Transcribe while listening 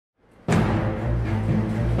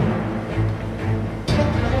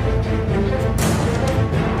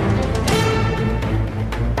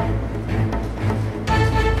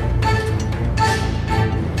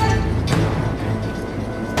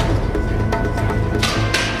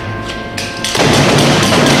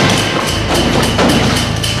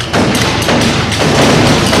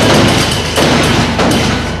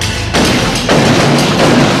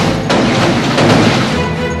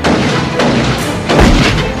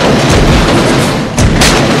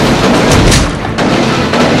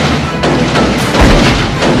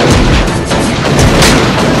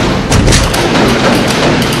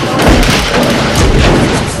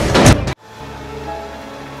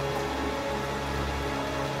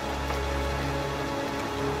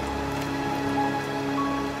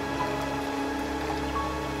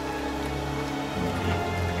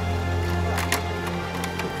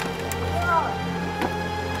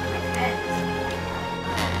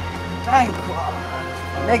Tranquil.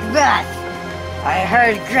 Macbeth, I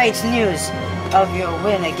heard great news of your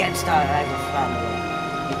win against our rival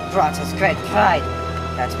family. It brought us great pride.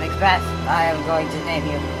 That's Macbeth. I am going to name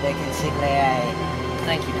you the consigliere.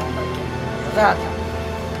 Thank you, Don. You're welcome.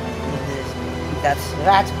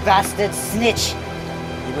 That bastard snitch.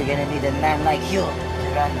 We're gonna need a man like you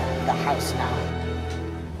to run the house now.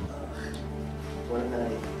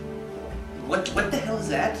 What the hell is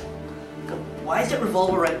that? Why is that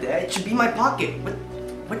revolver right there? It should be in my pocket.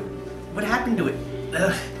 What happened to it?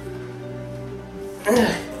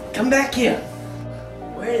 Come back here.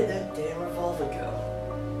 Where did that damn revolver go?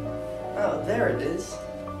 Oh, there it is.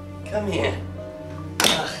 Come here.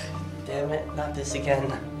 Ugh, damn it, not this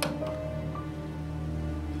again.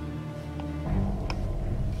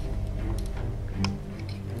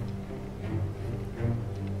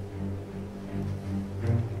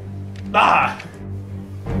 Ah!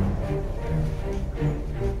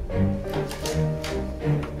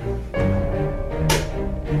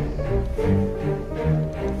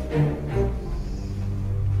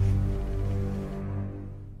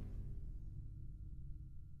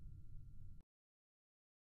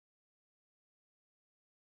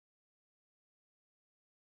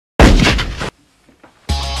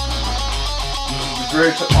 It's a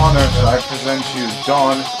great honor that I present you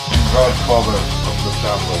Don and Godfather of the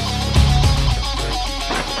family.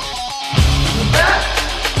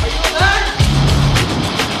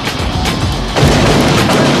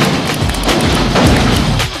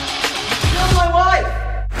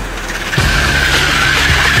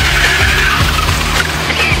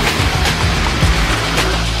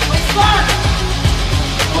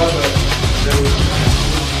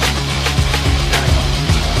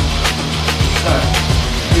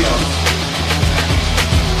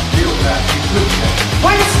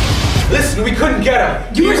 Listen, we couldn't get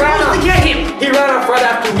him. You were supposed to get him! He ran off right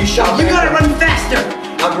after we shot him. You gotta run faster!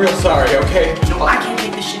 I'm real sorry, okay? No, I can't.